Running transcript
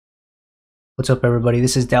What's up everybody,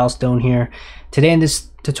 this is Dallas Doan here. Today in this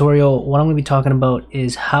tutorial, what I'm going to be talking about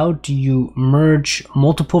is how do you merge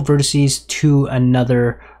multiple vertices to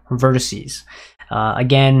another vertices.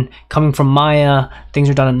 Again, coming from Maya, things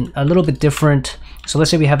are done a little bit different. So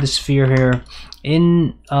let's say we have this sphere here.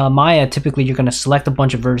 In Maya, typically you're going to select a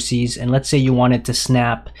bunch of vertices, and let's say you want it to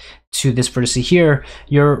snap to this vertice here.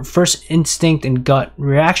 Your first instinct and gut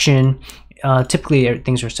reaction, typically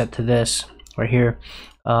things are set to this right here,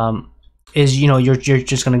 is you're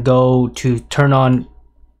just going to go to turn on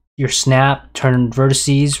your snap, turn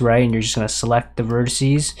vertices, right? And you're just going to select the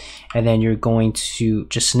vertices, and then you're going to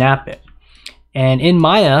just snap it. And in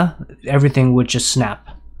Maya, everything would just snap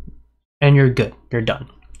and you're good, you're done,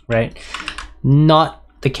 right? Not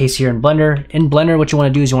the case here in Blender. In Blender, what you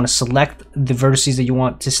want to do is you want to select the vertices that you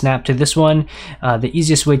want to snap to this one. The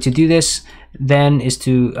easiest way to do this then is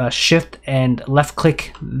to shift and left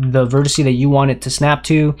click the vertice that you want it to snap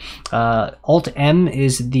to. Alt M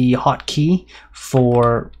is the hotkey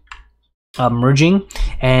for merging,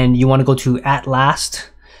 and you want to go to at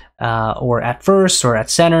last, or at first, or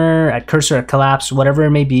at center, at cursor, at collapse, whatever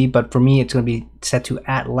it may be. But for me, it's going to be set to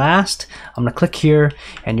at last. I'm going to click here,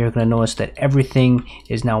 and you're going to notice that everything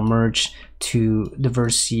is now merged to the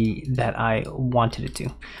vertice that I wanted it to.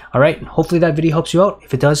 All right, hopefully that video helps you out.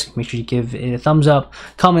 If it does, make sure you give it a thumbs up,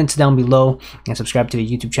 comment down below, and subscribe to the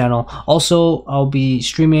YouTube channel. Also, I'll be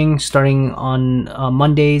streaming starting on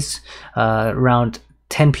Mondays around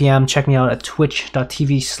 10 p.m. Check me out at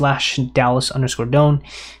twitch.tv/Dallas_Doan.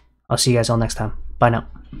 I'll see you guys all next time. Bye now.